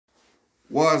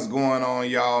What's going on,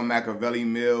 y'all? Machiavelli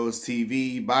Mills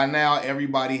TV. By now,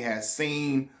 everybody has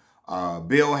seen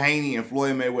Bill Haney and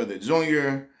Floyd Mayweather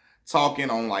Jr. talking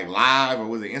on like live, or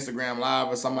was it Instagram Live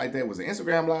or something like that? Was it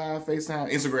Instagram Live, FaceTime?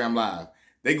 Instagram Live.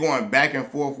 They going back and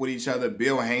forth with each other.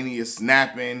 Bill Haney is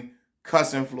snapping,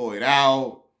 cussing Floyd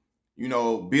out. You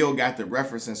know, Bill got to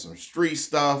referencing some street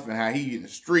stuff and how he in the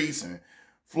streets, and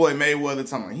Floyd Mayweather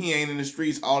talking about he ain't in the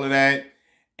streets, all of that.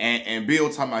 And Bill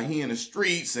talking about he in the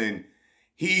streets, and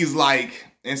he's like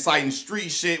inciting street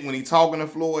shit when he talking to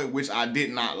Floyd, which I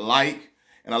did not like.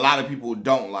 And a lot of people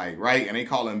don't like, right? And they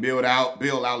call him Bill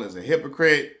out as a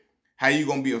hypocrite. How you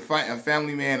gonna be a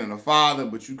family man and a father,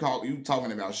 but you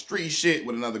talking about street shit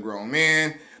with another grown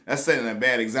man? That's setting a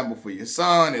bad example for your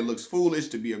son. It looks foolish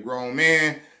to be a grown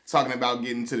man talking about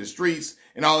getting to the streets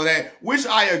and all of that, which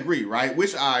I agree, right?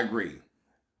 Which I agree.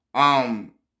 However,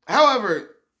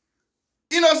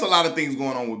 you know, it's a lot of things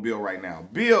going on with Bill right now.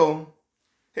 Bill,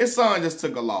 his son just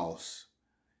took a loss.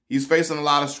 He's facing a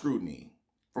lot of scrutiny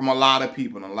from a lot of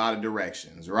people in a lot of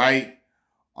directions, right?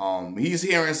 He's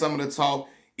hearing some of the talk,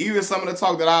 even some of the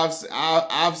talk that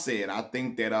I've said. I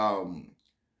think that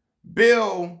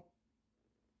Bill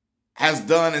has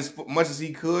done as much as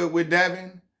he could with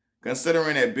Devin,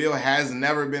 considering that Bill has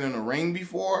never been in a ring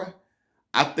before.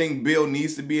 I think Bill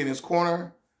needs to be in his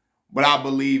corner, but I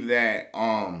believe that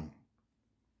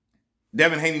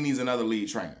Devin Haney needs another lead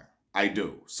trainer. I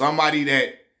do. Somebody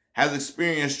that has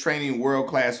experience training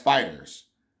world-class fighters.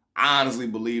 I honestly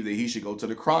believe that he should go to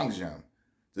the Kronk Gym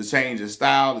to change his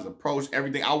style, his approach,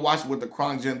 everything. I watched what the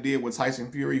Kronk Gym did with Tyson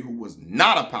Fury, who was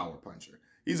not a power puncher.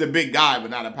 He's a big guy,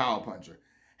 but not a power puncher.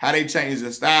 How they changed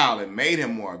his style and made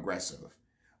him more aggressive.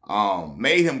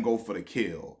 Made him go for the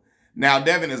kill. Now,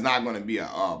 Devin is not going to be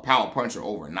a power puncher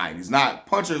overnight. He's not.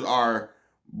 Punchers are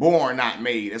born, not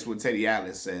made. That's what Teddy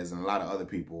Atlas says and a lot of other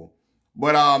people.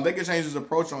 But they can change his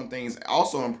approach on things,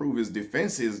 also improve his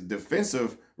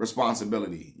defensive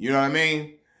responsibility. You know what I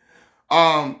mean?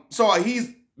 So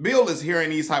Bill is hearing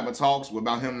these type of talks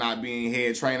about him not being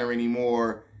head trainer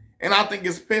anymore. And I think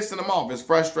it's pissing him off. It's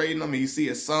frustrating him. He see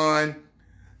his son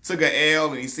took an L,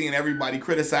 and he's seeing everybody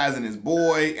criticizing his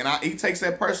boy. And he takes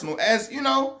that personal, as, you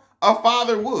know, a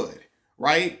father would,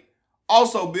 right?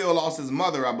 Also, Bill lost his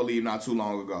mother, I believe, not too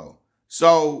long ago.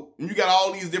 So you got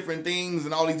all these different things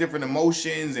and all these different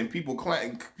emotions and people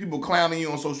clowning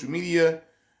you on social media.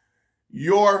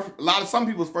 Some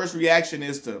people's first reaction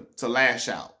is to lash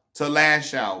out,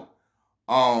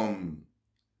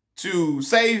 to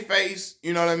save face.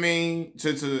 You know what I mean?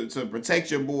 To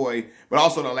protect your boy, but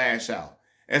also to lash out.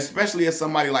 Especially as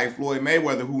somebody like Floyd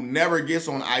Mayweather, who never gets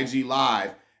on IG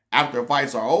Live after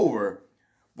fights are over.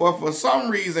 But for some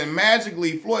reason,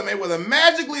 Floyd Mayweather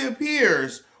magically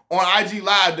appears on IG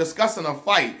Live discussing a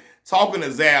fight, talking to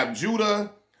Zab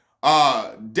Judah,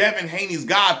 Devin Haney's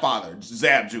godfather,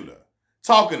 Zab Judah,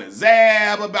 talking to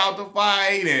Zab about the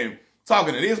fight and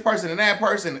talking to this person and that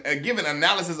person, giving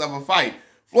analysis of a fight.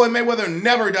 Floyd Mayweather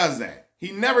never does that.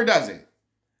 He never does it,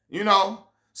 you know?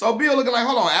 So Bill looking like,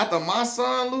 hold on, after my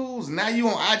son lose, now you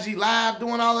on IG Live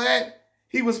doing all of that?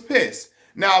 He was pissed.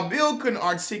 Now, Bill couldn't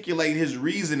articulate his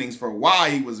reasonings for why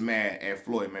he was mad at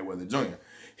Floyd Mayweather Jr.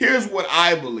 Here's what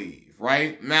I believe,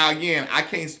 right? Now, again, I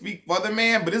can't speak for the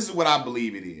man, but this is what I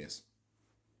believe it is.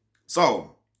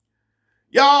 So,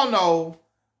 y'all know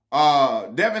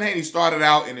Devin Haney started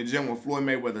out in the gym with Floyd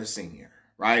Mayweather Sr.,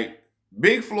 right?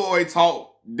 Big Floyd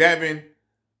taught Devin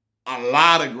a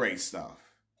lot of great stuff,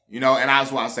 you know, and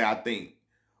that's why I say I think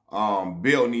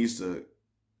Bill needs to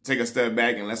take a step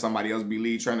back and let somebody else be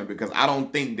lead trainer, because I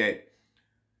don't think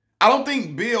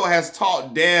Bill has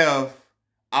taught Dev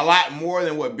a lot more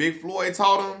than what Big Floyd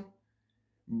taught him.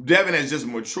 Devin has just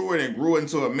matured and grew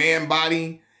into a man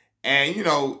body, and, you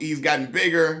know, he's gotten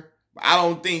bigger. But I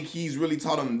don't think he's really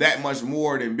taught him that much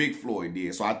more than Big Floyd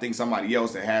did. So I think somebody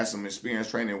else that has some experience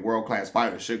training world-class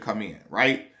fighters should come in,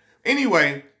 right?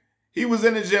 Anyway, he was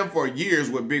in the gym for years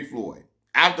with Big Floyd.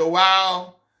 After a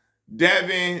while,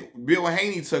 Bill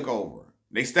Haney took over.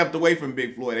 They stepped away from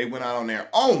Big Floyd. They went out on their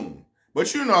own.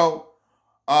 But, you know,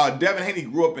 Devin Haney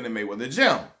grew up in the Mayweather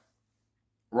gym,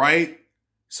 right?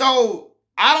 So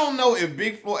I don't know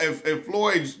if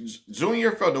Floyd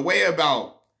Jr. felt the way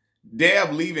about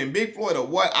Dev leaving Big Floyd or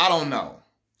what. I don't know.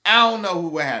 I don't know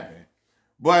what happened.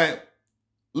 But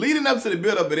leading up to the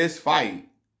build-up of this fight,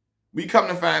 we come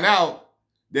to find out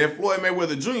that Floyd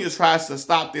Mayweather Jr. tries to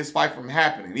stop this fight from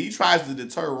happening. He tries to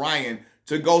deter Ryan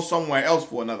to go somewhere else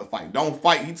for another fight. Don't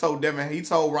fight. He told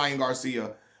Ryan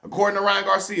Garcia, according to Ryan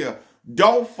Garcia,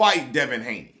 don't fight Devin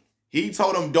Haney. He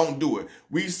told him don't do it.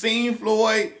 We've seen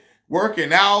Floyd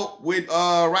working out with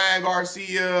Ryan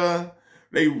Garcia,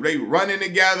 They running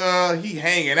together. He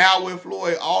hanging out with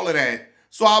Floyd, all of that.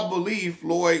 So I believe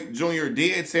Floyd Jr.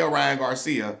 did tell Ryan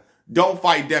Garcia, don't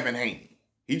fight Devin Haney.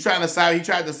 He tried to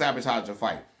sabotage the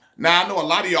fight. Now, I know a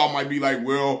lot of y'all might be like,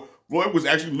 well, Floyd was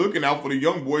actually looking out for the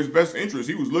young boy's best interest.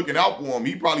 He was looking out for him.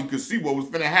 He probably could see what was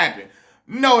finna happen.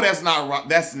 No, that's not right.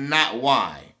 That's not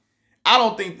why. I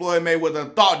don't think Floyd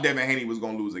Mayweather thought Devin Haney was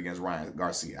going to lose against Ryan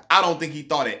Garcia. I don't think he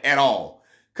thought it at all.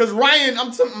 Because Ryan,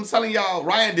 I'm telling y'all,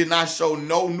 Ryan did not show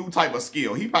no new type of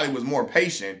skill. He probably was more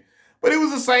patient. But it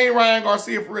was the same Ryan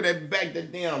Garcia for that back,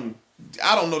 that damn,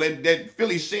 I don't know, that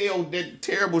Philly shell, that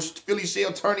terrible Philly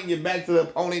shell turning your back to the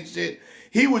opponent shit.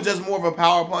 He was just more of a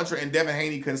power puncher, and Devin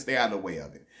Haney couldn't stay out of the way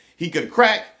of it. He could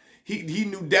crack. He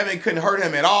knew Devin couldn't hurt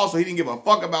him at all, so he didn't give a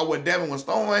fuck about what Devin was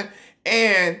throwing.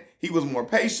 And he was more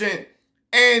patient.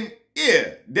 And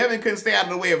yeah, Devin couldn't stay out of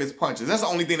the way of his punches. That's the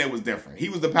only thing that was different. He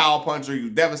was the power puncher. He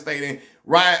was devastating.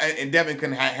 Ryan and Devin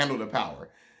couldn't handle the power.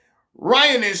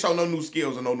 Ryan didn't show no new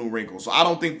skills or no new wrinkles. So I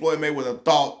don't think Floyd Mayweather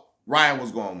thought Ryan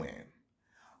was going to win.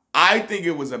 I think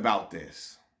it was about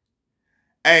this.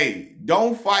 Hey,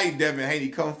 don't fight Devin Haney.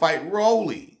 Come fight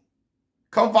Rolly.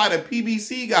 Come fight a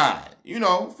PBC guy. You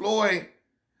know, Floyd.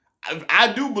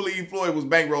 I do believe Floyd was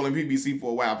bankrolling PBC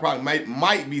for a while. Probably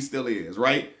might be, still is,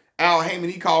 right? Al Heyman,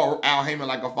 he called Al Heyman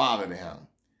like a father to him.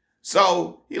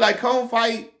 So he like, come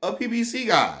fight a PBC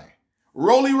guy.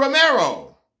 Rolly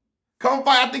Romero. Come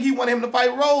fight. I think he wanted him to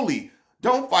fight Rolly.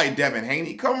 Don't fight Devin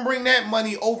Haney. Come bring that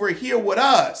money over here with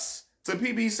us to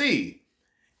PBC.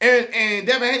 And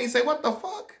Devin Haney say, what the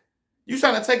fuck? You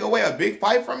trying to take away a big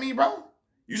fight from me, bro?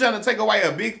 You trying to take away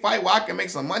a big fight where I can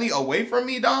make some money away from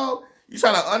me, dog? You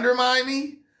trying to undermine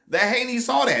me? That Haney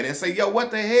saw that and say, yo,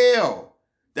 what the hell?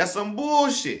 That's some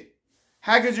bullshit.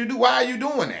 How could you do? Why are you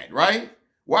doing that, right?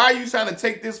 Why are you trying to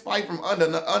take this fight from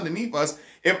underneath us?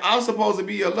 If I'm supposed to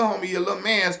be your little homie, your little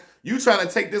man's, you trying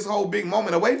to take this whole big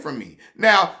moment away from me.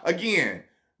 Now, again,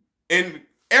 and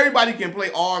everybody can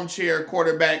play armchair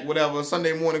quarterback, whatever,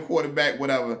 Sunday morning quarterback,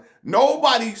 whatever. A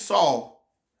lot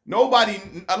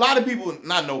of people,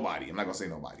 not nobody, I'm not going to say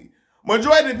nobody.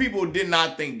 Majority of the people did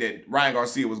not think that Ryan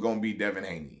Garcia was going to beat Devin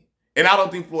Haney. And I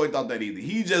don't think Floyd thought that either.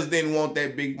 He just didn't want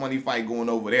that big money fight going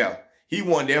over there. He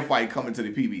wanted their fight coming to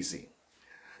the PBC.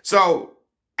 So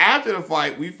after the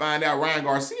fight, we find out Ryan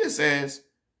Garcia says,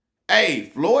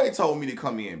 hey, Floyd told me to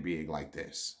come in big like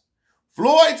this.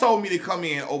 Floyd told me to come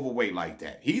in overweight like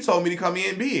that. He told me to come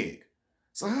in big.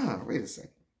 So, wait a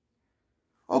second.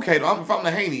 Okay, if I'm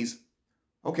the Haneys,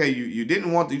 okay, you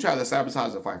didn't want to, you tried to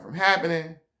sabotage the fight from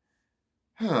happening.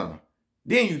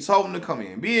 Then you told him to come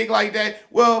in big like that.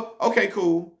 Well, okay,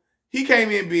 cool. He came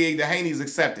in big. The Haneys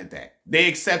accepted that. They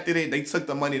accepted it. They took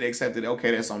the money. They accepted it.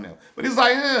 Okay, that's on them. But it's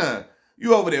like,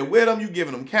 you over there with them. You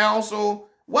giving them counsel.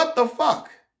 What the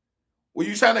fuck? Were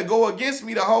you trying to go against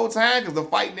me the whole time? Because the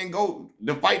fight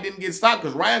didn't get stopped.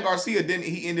 Because Ryan Garcia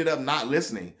he ended up not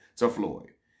listening to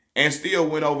Floyd. And still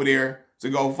went over there to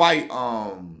go fight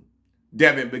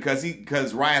Devin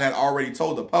because Ryan had already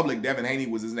told the public Devin Haney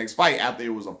was his next fight after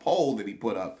there was a poll that he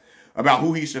put up about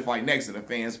who he should fight next, and the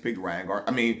fans picked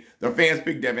the fans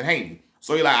picked Devin Haney.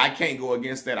 So he like, I can't go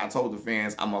against that. I told the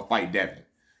fans I'm gonna fight Devin.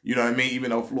 You know what I mean? Even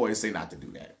though Floyd say not to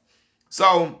do that.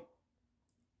 So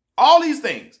all these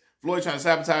things, Floyd trying to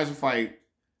sabotage the fight,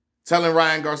 telling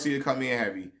Ryan Garcia to come in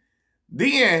heavy.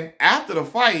 Then after the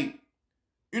fight,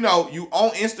 you know, you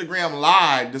on Instagram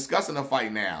Live discussing the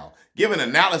fight now, giving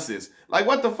analysis. Like,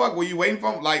 what the fuck were you waiting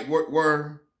for? Like,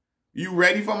 were you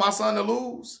ready for my son to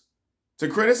lose? To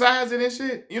criticize it and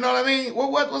shit? You know what I mean?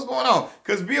 What's going on?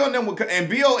 Because Bill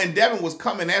and Devin was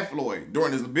coming at Floyd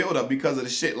during this build-up because of the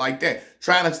shit like that,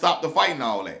 trying to stop the fight and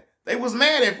all that. They was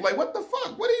mad at Floyd. What the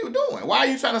fuck? What are you doing? Why are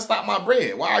you trying to stop my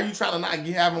bread? Why are you trying to not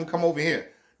have him come over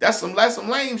here? That's some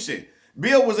lame shit.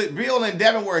 Bill and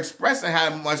Devin were expressing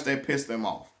how much they pissed them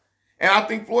off. And I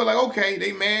think Floyd like, okay,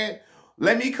 they mad.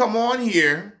 Let me come on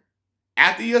here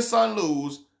after your son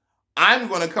lose. I'm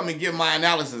going to come and give my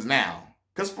analysis now.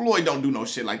 Because Floyd don't do no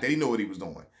shit like that. He knew what he was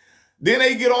doing. Then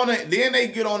they get on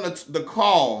the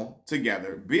call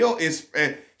together. Bill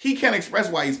he can't express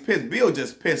why he's pissed. Bill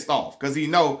just pissed off because he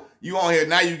know you on here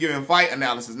now. You giving fight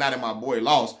analysis now that my boy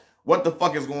lost. What the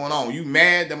fuck is going on? You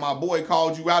mad that my boy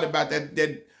called you out about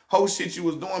that whole shit you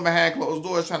was doing behind closed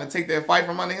doors, trying to take that fight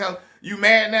from under him? You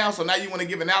mad now? So now you want to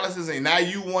give analysis, and now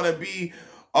you want to be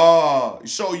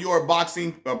show your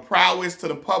boxing prowess to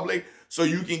the public, so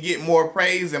you can get more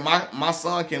praise, and my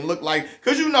son can look like,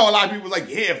 because you know a lot of people like,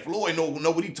 yeah, Floyd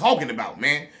know what he talking about,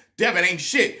 man. Devin ain't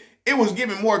shit. It was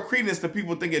giving more credence to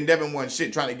people thinking Devin wasn't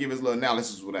shit, trying to give his little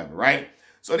analysis, whatever, right?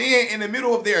 So then in the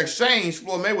middle of their exchange,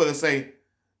 Floyd Mayweather say,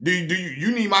 do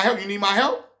you need my help? You need my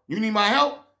help? You need my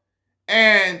help?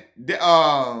 And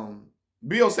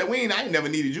Bill said, I ain't never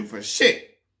needed you for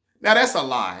shit. Now that's a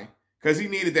lie, because he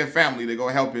needed that family to go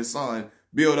help his son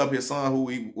build up his son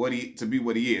to be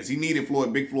what he is. He needed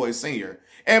Floyd, Big Floyd Sr.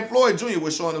 And Floyd Jr.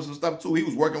 was showing him some stuff too. He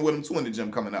was working with him too in the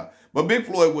gym coming up. But Big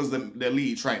Floyd was the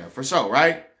lead trainer for sure,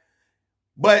 right?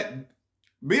 But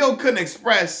Bill couldn't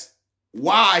express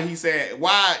why he said,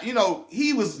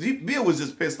 Bill was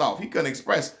just pissed off. He couldn't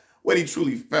express what he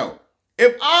truly felt.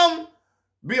 If I'm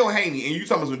Bill Haney and you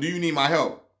talking about, do you need my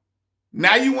help?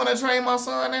 Now you want to train my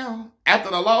son now? After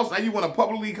the loss, now you want to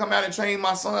publicly come out and train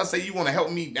my son? Say you want to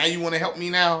help me? Now you want to help me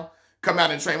now? Come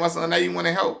out and train my son? Now you want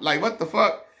to help? Like, what the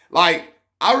fuck? Like,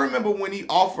 I remember when he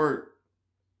offered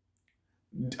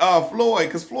Floyd,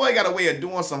 because Floyd got a way of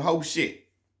doing some hoe shit.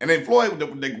 And then Floyd,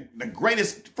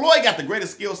 Floyd got the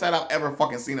greatest skill set I've ever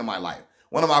fucking seen in my life.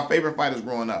 One of my favorite fighters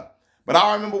growing up. But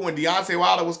I remember when Deontay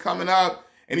Wilder was coming up,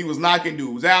 and he was knocking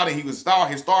dudes out, and his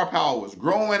star power was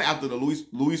growing after the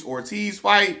Luis Ortiz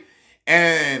fight.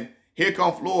 And here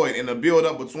come Floyd in the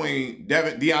build-up between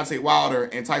Deontay Wilder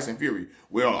and Tyson Fury.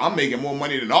 Well, I'm making more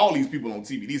money than all these people on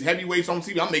TV. These heavyweights on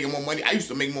TV, I'm making more money. I used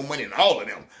to make more money than all of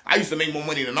them. I used to make more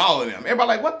money than all of them. Everybody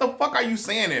like, what the fuck are you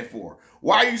saying that for?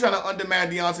 Why are you trying to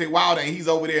undermine Deontay Wilder and he's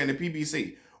over there in the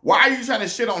PBC? Why are you trying to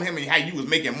shit on him and how you was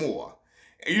making more?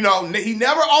 You know, he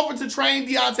never offered to train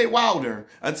Deontay Wilder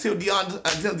until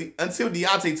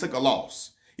Deontay took a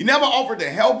loss. He never offered to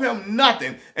help him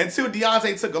nothing until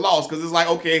Deontay took a loss. Because it's like,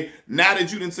 okay, now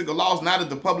that you done took a loss, now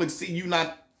that the public see you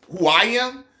not who I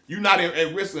am, you not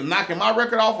at risk of knocking my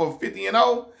record off of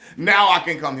 50-0, now I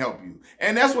can come help you.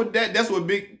 And that's what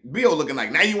Big Bill looking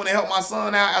like. Now you want to help my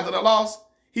son out after the loss?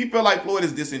 He feel like Floyd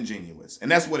is disingenuous. And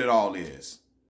that's what it all is.